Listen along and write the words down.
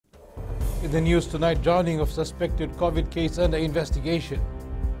In the news tonight, drowning of suspected COVID case under investigation.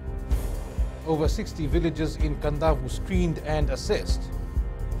 Over 60 villages in Kandavu screened and assessed.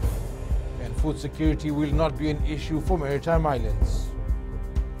 And food security will not be an issue for maritime islands.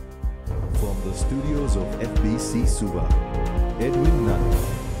 From the studios of FBC Suba, Edwin Nana.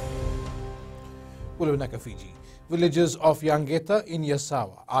 Ulunaka, Fiji. Villagers of Yangeta in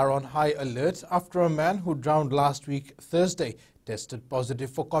Yasawa are on high alert after a man who drowned last week Thursday tested positive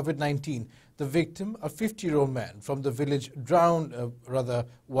for COVID-19. The victim, a 50-year-old man from the village,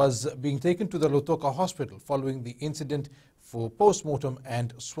 was being taken to the Lotoka hospital following the incident for post-mortem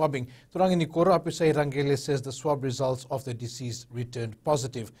and swabbing. Turangini Koro Apisai Rangele says the swab results of the deceased returned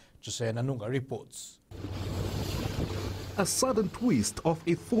positive. Jose Nanunga reports. A sudden twist of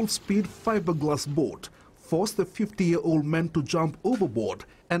a full-speed fiberglass boat forced the 50-year-old man to jump overboard,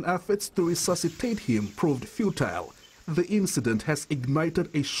 and efforts to resuscitate him proved futile. The incident has ignited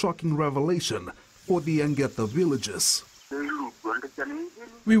a shocking revelation for the Yangeta villagers.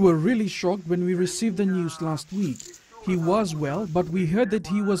 We were really shocked when we received the news last week. He was well, but we heard that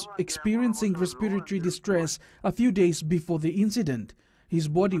he was experiencing respiratory distress a few days before the incident. His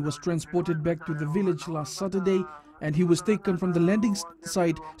body was transported back to the village last Saturday, and he was taken from the landing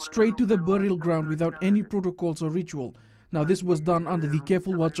site straight to the burial ground without any protocols or ritual. Now this was done under the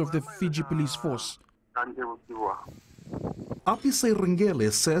careful watch of the Fiji Police Force. Apisai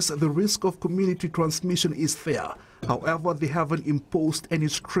Rangele says the risk of community transmission is there. However, they haven't imposed any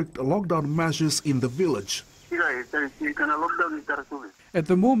strict lockdown measures in the village. At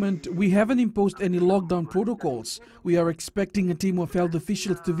the moment, we haven't imposed any lockdown protocols. We are expecting a team of health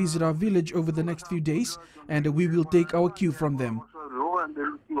officials to visit our village over the next few days, and we will take our cue from them.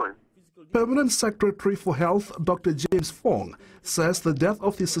 Permanent Secretary for Health, Dr. James Fong, says the death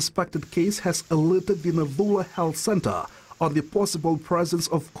of the suspected case has alerted the Navula Health Center on the possible presence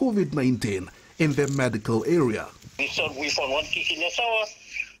of COVID-19 in their medical area. We found one case in Yasawa,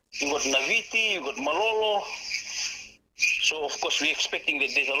 you got Naviti, you got Malolo. So of course we're expecting that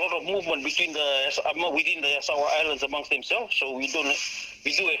there's a lot of movement within the Yasawa Islands amongst themselves. So we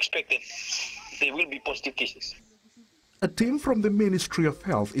do expect that there will be positive cases. A team from the Ministry of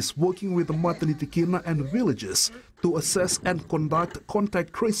Health is working with the Matanitikina and villages to assess and conduct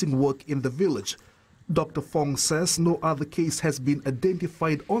contact tracing work in the village. Dr. Fong says no other case has been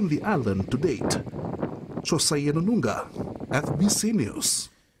identified on the island to date. Jose Nanunga, FBC News.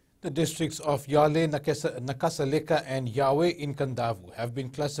 The districts of Yale, Nakasaleka and Yawe in Kandavu have been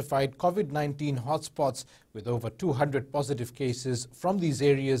classified COVID-19 hotspots with over 200 positive cases from these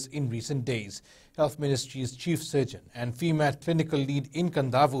areas in recent days. Health Ministry's Chief Surgeon and FEMAT Clinical Lead in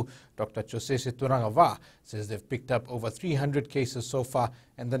Kandavu, Dr. Josese Turangava, says they've picked up over 300 cases so far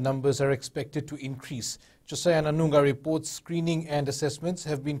and the numbers are expected to increase. Josiah Nanunga reports screening and assessments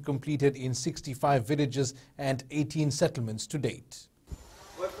have been completed in 65 villages and 18 settlements to date.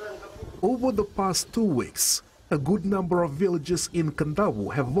 Over the past 2 weeks, a good number of villages in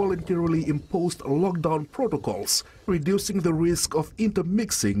Kandavu have voluntarily imposed lockdown protocols, reducing the risk of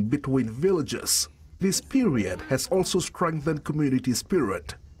intermixing between villages. This period has also strengthened community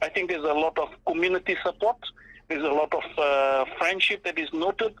spirit. I think there's a lot of community support, there's a lot of friendship that is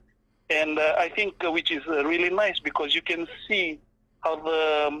noted, and I think which is really nice because you can see how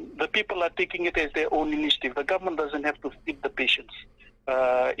the people are taking it as their own initiative. The government doesn't have to feed the patients.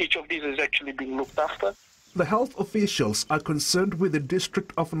 Each of these is actually being looked after. The health officials are concerned with the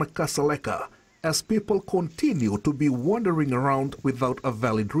district of Nakasaleka as people continue to be wandering around without a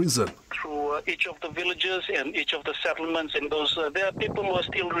valid reason. Through each of the villages and each of the settlements and those, there are people who are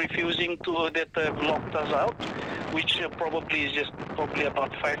still refusing that have locked us out, which probably is just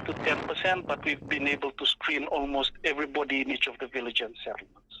about 5 to 10%, but we've been able to screen almost everybody in each of the villages and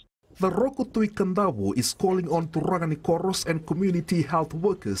settlements. The Rokutui Kandavu is calling on Turangani Koros and community health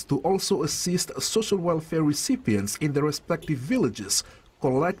workers to also assist social welfare recipients in their respective villages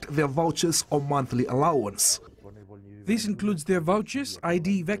collect their vouchers or monthly allowance. This includes their vouchers,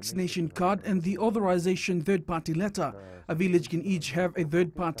 ID, vaccination card and the authorization third-party letter. A village can each have a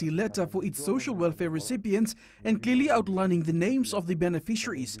third-party letter for its social welfare recipients and clearly outlining the names of the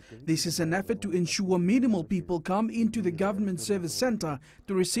beneficiaries. This is an effort to ensure minimal people come into the government service center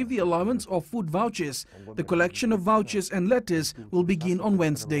to receive the allowance of food vouchers. The collection of vouchers and letters will begin on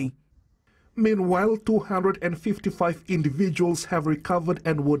Wednesday. Meanwhile, 255 individuals have recovered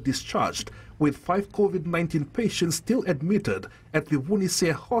and were discharged, with 5 COVID-19 patients still admitted at the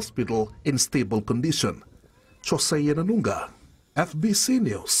Wunisea Hospital in stable condition. Jose Nanunga, FBC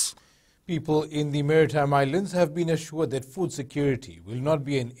News. People in the Maritime Islands have been assured that food security will not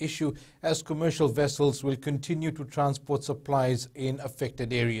be an issue as commercial vessels will continue to transport supplies in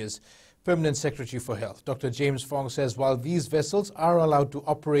affected areas. Permanent Secretary for Health, Dr. James Fong, says while these vessels are allowed to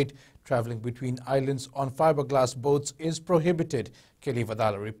operate, travelling between islands on fiberglass boats is prohibited. Kelly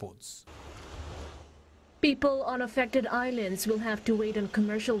Vadala reports. People on affected islands will have to wait on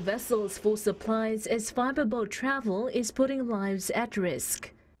commercial vessels for supplies as fiberboat travel is putting lives at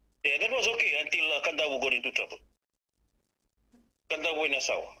risk. Yeah, that was okay until Kandawu got into trouble. Kandawu and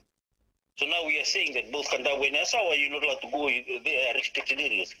Nassau. So now we are saying that both Kandawu and Nassau are not allowed to go. They are restricted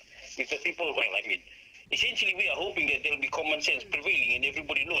areas. If the people, well, I mean, essentially we are hoping that there will be common sense prevailing and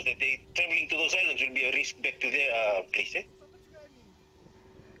everybody knows that traveling to those islands will be a risk back to their place.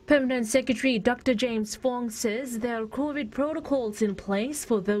 Permanent Secretary Dr. James Fong says there are COVID protocols in place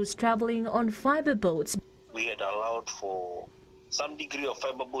for those travelling on fibre boats. We had allowed for some degree of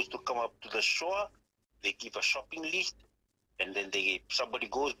fibre boats to come up to the shore. They give a shopping list and then somebody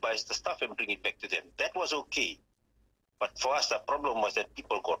goes, buys the stuff and bring it back to them. That was okay. But for us, the problem was that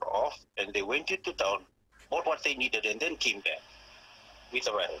people got off and they went into town, bought what they needed and then came back with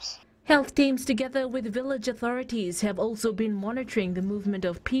the virus. Health teams together with village authorities have also been monitoring the movement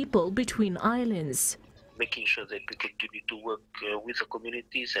of people between islands. Making sure that we continue to work with the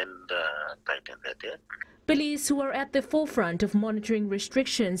communities and tighten that. Yeah? Police who are at the forefront of monitoring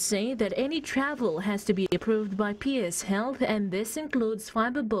restrictions say that any travel has to be approved by PS Health, and this includes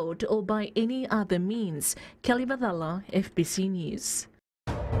fibre boat or by any other means. Kelly Vadala, FBC News.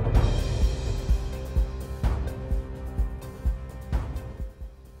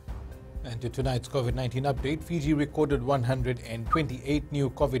 And to tonight's COVID-19 update, Fiji recorded 128 new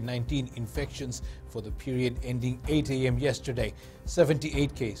COVID-19 infections for the period ending 8 a.m. yesterday.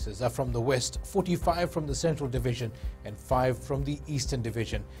 78 cases are from the West, 45 from the Central Division and 5 from the Eastern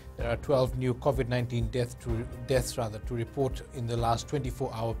Division. There are 12 new COVID-19 deaths to report in the last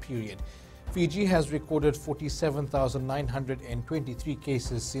 24-hour period. Fiji has recorded 47,923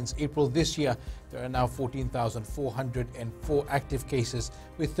 cases since April this year. There are now 14,404 active cases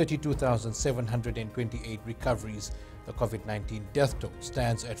with 32,728 recoveries. The COVID-19 death toll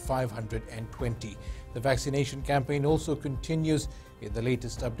stands at 520. The vaccination campaign also continues. In the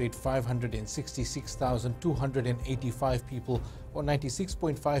latest update, 566,285 people, or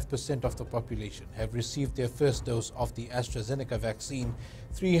 96.5% of the population, have received their first dose of the AstraZeneca vaccine.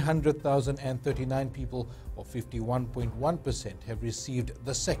 300,039 people, or 51.1%, have received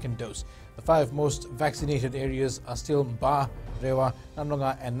the second dose. The 5 most vaccinated areas are still Mba, Rewa,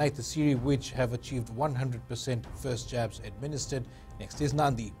 Namlonga and Naitasiri, which have achieved 100% first jabs administered. Next is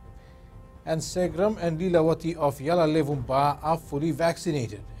Nandi. And Segram and Lilawati of Yala Levumba are fully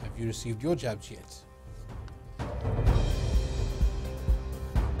vaccinated. Have you received your jabs yet?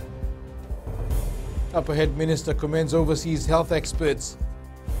 Upper Head Minister commends overseas health experts.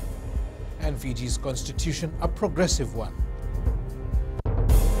 And Fiji's constitution a progressive one.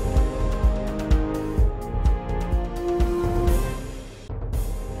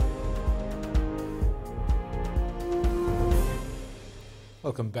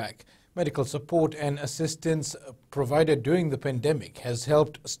 Welcome back. Medical support and assistance provided during the pandemic has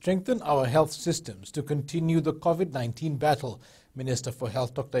helped strengthen our health systems to continue the COVID-19 battle. Minister for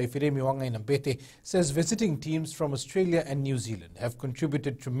Health Dr. Ifiremi Wangainambete says visiting teams from Australia and New Zealand have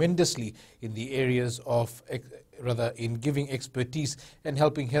contributed tremendously in the areas of, in giving expertise and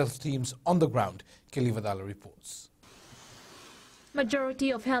helping health teams on the ground. Kelly Vadala reports.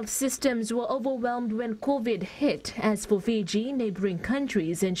 Majority of health systems were overwhelmed when COVID hit. As for Fiji, neighbouring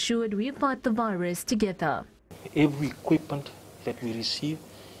countries ensured we fight the virus together. Every equipment that we receive,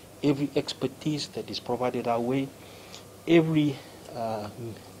 every expertise that is provided our way, every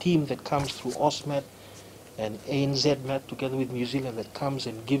team that comes through OSMAT and ANZMAT together with New Zealand that comes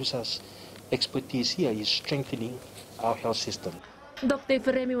and gives us expertise here is strengthening our health system. Dr.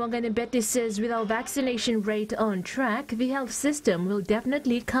 Ifiremi Wangainambete says with our vaccination rate on track, the health system will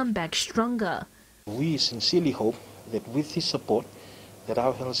definitely come back stronger. We sincerely hope that with this support, that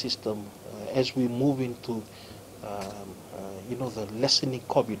our health system, as we move into the lessening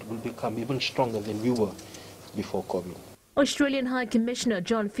COVID, will become even stronger than we were before COVID. Australian High Commissioner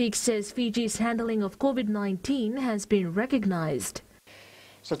John Feeks says Fiji's handling of COVID-19 has been recognised.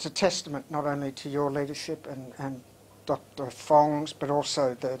 So it's a testament not only to your leadership and Dr. Fong's, but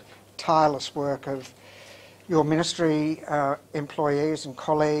also the tireless work of your ministry, employees and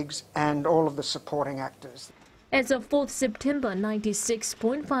colleagues, and all of the supporting actors. As of 4th September,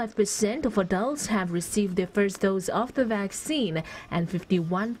 96.5% of adults have received their first dose of the vaccine and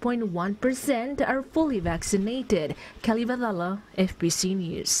 51.1% are fully vaccinated. Kelly Vadala, FBC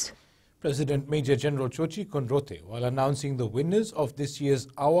News. President Major General Chochi Konrote, while announcing the winners of this year's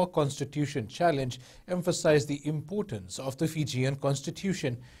Our Constitution Challenge, emphasized the importance of the Fijian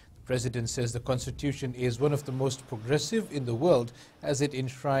Constitution. The president says the constitution is one of the most progressive in the world as it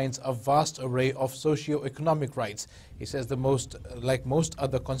enshrines a vast array of socio-economic rights. He says like most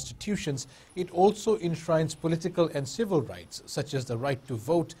other constitutions, it also enshrines political and civil rights such as the right to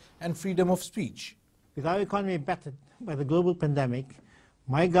vote and freedom of speech. With our economy battered by the global pandemic,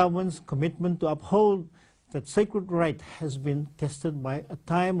 my government's commitment to uphold that sacred right has been tested by a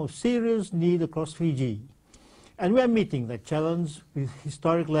time of serious need across Fiji. And we are meeting that challenge with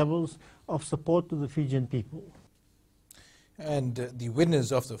historic levels of support to the Fijian people. And the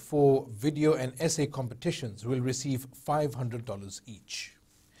winners of the 4 video and essay competitions will receive $500 each.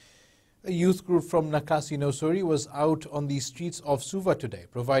 A youth group from Nakasi Nosuri was out on the streets of Suva today,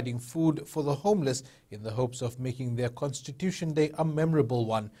 providing food for the homeless in the hopes of making their Constitution Day a memorable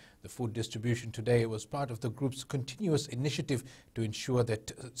one. The food distribution today was part of the group's continuous initiative to ensure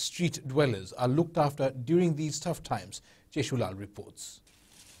that street dwellers are looked after during these tough times. Jeshulal reports.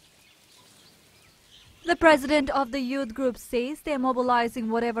 The president of the youth group says they're mobilizing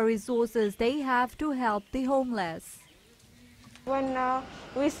whatever resources they have to help the homeless. When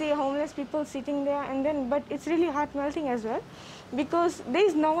we see homeless people sitting there, but it's really heart-melting as well, because there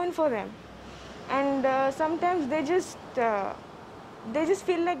is no one for them, and sometimes they just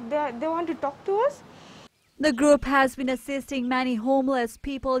feel like they want to talk to us. The group has been assisting many homeless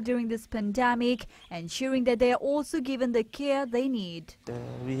people during this pandemic, ensuring that they are also given the care they need.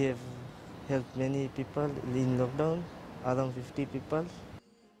 We have helped many people in lockdown, around 50 people.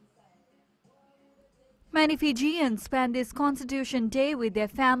 Many Fijians spend this Constitution Day with their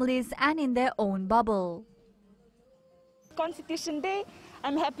families and in their own bubble. Constitution Day,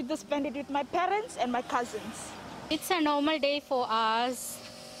 I'm happy to spend it with my parents and my cousins. It's a normal day for us.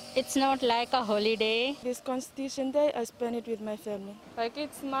 It's not like a holiday. This Constitution Day, I spend it with my family. Like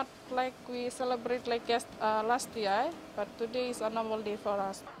it's not like we celebrate like last year, but today is a normal day for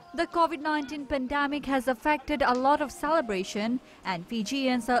us. The COVID-19 pandemic has affected a lot of celebration, and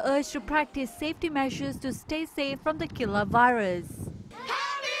Fijians are urged to practice safety measures to stay safe from the killer virus.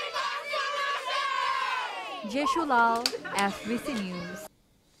 Jeshulal, FBC News.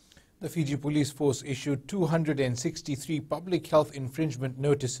 The Fiji Police Force issued 263 public health infringement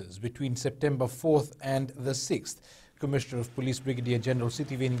notices between September 4th and the 6th. Commissioner of Police Brigadier General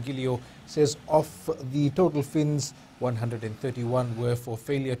Sitiveni Gilio says of the total fines, 131 were for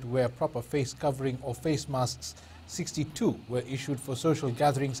failure to wear proper face covering or face masks, 62 were issued for social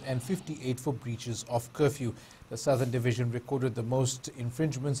gatherings and 58 for breaches of curfew. The Southern Division recorded the most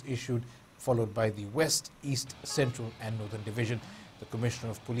infringements issued, followed by the West, East, Central and Northern Division. The Commissioner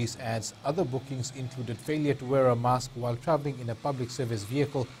of Police adds other bookings included failure to wear a mask while travelling in a public service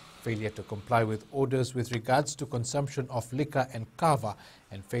vehicle, failure to comply with orders with regards to consumption of liquor and kava,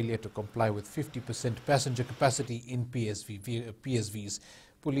 and failure to comply with 50% passenger capacity in PSVs.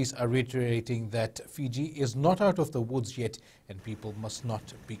 Police are reiterating that Fiji is not out of the woods yet and people must not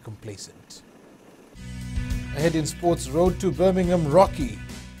be complacent. Ahead in sports, road to Birmingham rocky.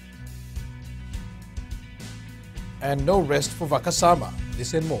 And no rest for Vakasama.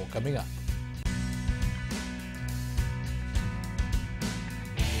 This and more coming up.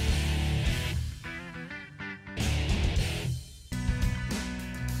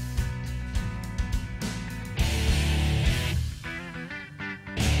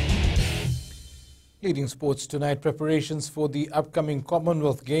 Leading sports tonight, preparations for the upcoming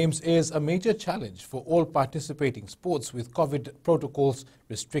Commonwealth Games is a major challenge for all participating sports, with COVID protocols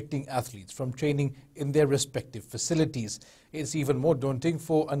restricting athletes from training in their respective facilities. It's even more daunting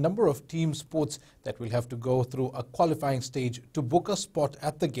for a number of team sports that will have to go through a qualifying stage to book a spot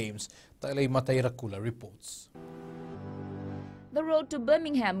at the Games. Tailei Matairakula reports. The road to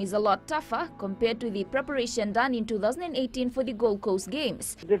Birmingham is a lot tougher compared to the preparation done in 2018 for the Gold Coast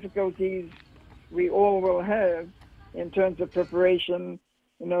Games. Difficulties we all will have in terms of preparation,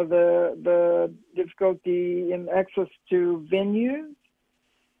 you know, the difficulty in access to venues,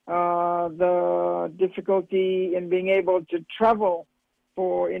 the difficulty in being able to travel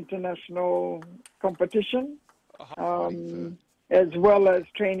for international competition, as well as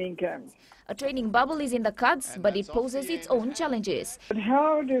training camps. A training bubble is in the cards, but it poses its own challenges. But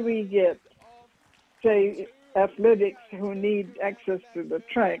how do we get, say, athletics who need access to the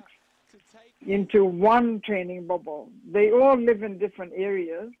tracks into one training bubble? They all live in different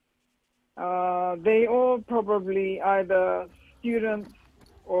areas. They all probably either students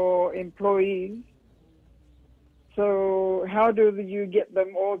or employees. So how do you get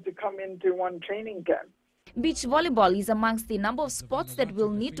them all to come into one training camp? Beach volleyball is amongst the number of sports that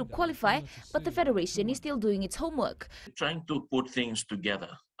will need to qualify, but the Federation is still doing its homework. Trying to put things together.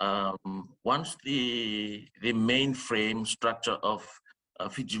 Once the main frame structure of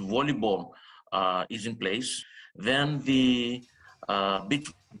Fiji volleyball is in place, then the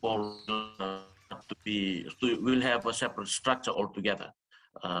beach ball will have a separate structure altogether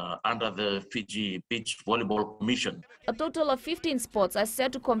under the Fiji Beach Volleyball Commission. A total of 15 sports are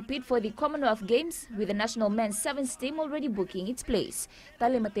set to compete for the Commonwealth Games, with the national men's sevens team already booking its place.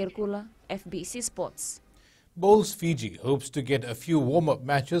 Talima Terkula, FBC Sports. Bowls Fiji hopes to get a few warm-up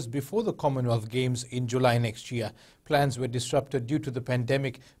matches before the Commonwealth Games in July next year. Plans were disrupted due to the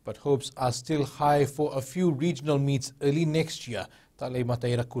pandemic, but hopes are still high for a few regional meets early next year. Talima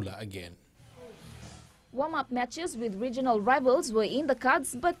Terkula again. Warm-up matches with regional rivals were in the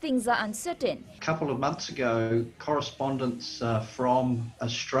cards, but things are uncertain. A couple of months ago, correspondents from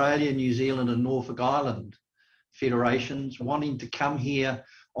Australia, New Zealand and Norfolk Island federations wanting to come here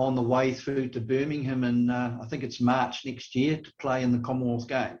on the way through to Birmingham in, I think it's March next year, to play in the Commonwealth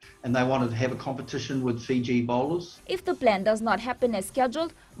Games. And they wanted to have a competition with Fiji bowlers. If the plan does not happen as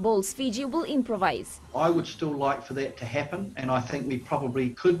scheduled, Bowls Fiji will improvise. I would still like for that to happen, and I think we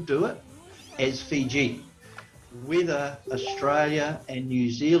probably could do it as Fiji. Whether Australia and New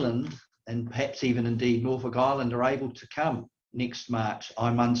Zealand, and perhaps even indeed Norfolk Island, are able to come next March,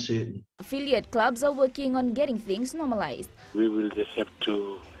 I'm uncertain. Affiliate clubs are working on getting things normalized. We will just have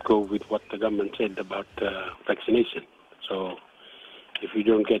to go with what the government said about vaccination. So if you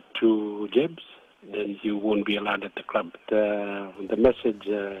don't get 2 jabs, then you won't be allowed at the club. The message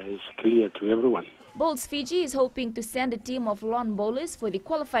is clear to everyone. Bowls Fiji is hoping to send a team of lawn bowlers for the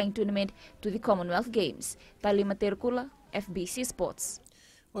qualifying tournament to the Commonwealth Games. Talima Terkula, FBC Sports.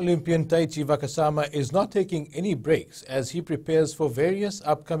 Olympian Taichi Vakasama is not taking any breaks as he prepares for various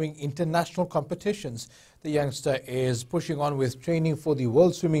upcoming international competitions. The youngster is pushing on with training for the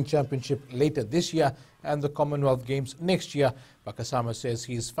World Swimming Championship later this year and the Commonwealth Games next year. Vakasama says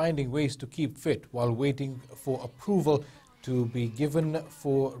he is finding ways to keep fit while waiting for approval to be given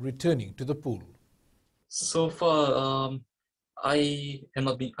for returning to the pool. So far, I'm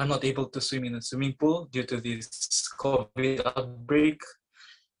not able to swim in a swimming pool due to this COVID outbreak.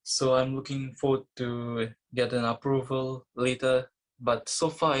 So I'm looking forward to get an approval later. But so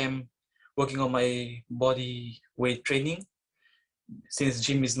far, I'm working on my body weight training since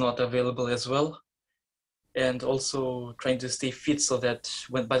gym is not available as well, and also trying to stay fit so that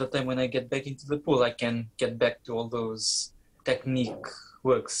by the time when I get back into the pool, I can get back to all those technique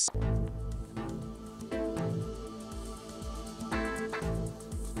works.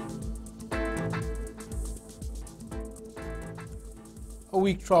 A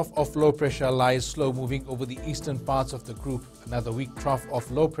weak trough of low pressure lies slow moving over the eastern parts of the group. Another weak trough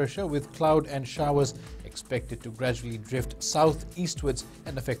of low pressure with cloud and showers expected to gradually drift southeastwards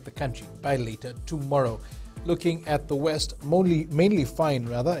and affect the country by later tomorrow. Looking at the west, mainly fine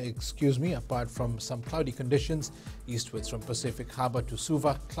apart from some cloudy conditions. Eastwards from Pacific Harbour to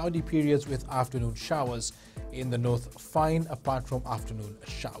Suva, cloudy periods with afternoon showers. In the north, fine apart from afternoon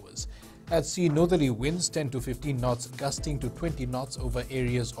showers. At sea, northerly winds 10 to 15 knots, gusting to 20 knots over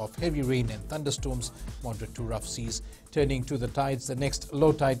areas of heavy rain and thunderstorms, moderate to rough seas. Turning to the tides, the next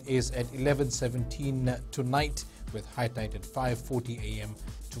low tide is at 11:17 tonight, with high tide at 5:40 a.m.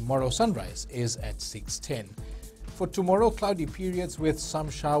 Tomorrow sunrise is at 6:10. For tomorrow, cloudy periods with some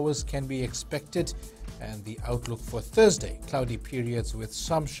showers can be expected. And the outlook for Thursday, cloudy periods with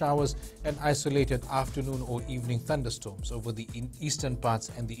some showers and isolated afternoon or evening thunderstorms over the eastern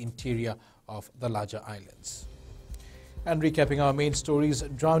parts and the interior of the larger islands. And recapping our main stories,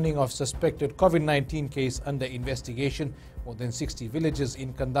 drowning of suspected COVID-19 case under investigation. More than 60 villages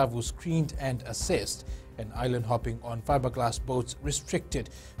in Kandavu screened and assessed. And island hopping on fiberglass boats restricted.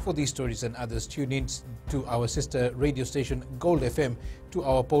 For these stories and others, tune in to our sister radio station Gold FM to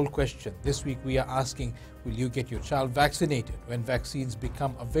our poll question. This week we are asking, will you get your child vaccinated when vaccines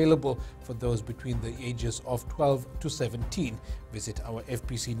become available for those between the ages of 12 to 17? Visit our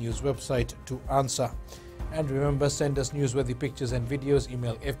FBC News website to answer. And remember, send us newsworthy pictures and videos.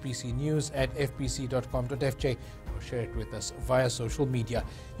 Email fbcnews@fbc.com.fj or share it with us via social media.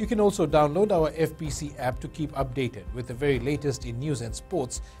 You can also download our FBC app to keep updated with the very latest in news and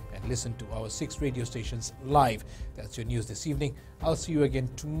sports and listen to our 6 radio stations live. That's your news this evening. I'll see you again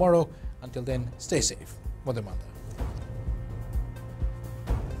tomorrow. Until then, stay safe. Modemanda.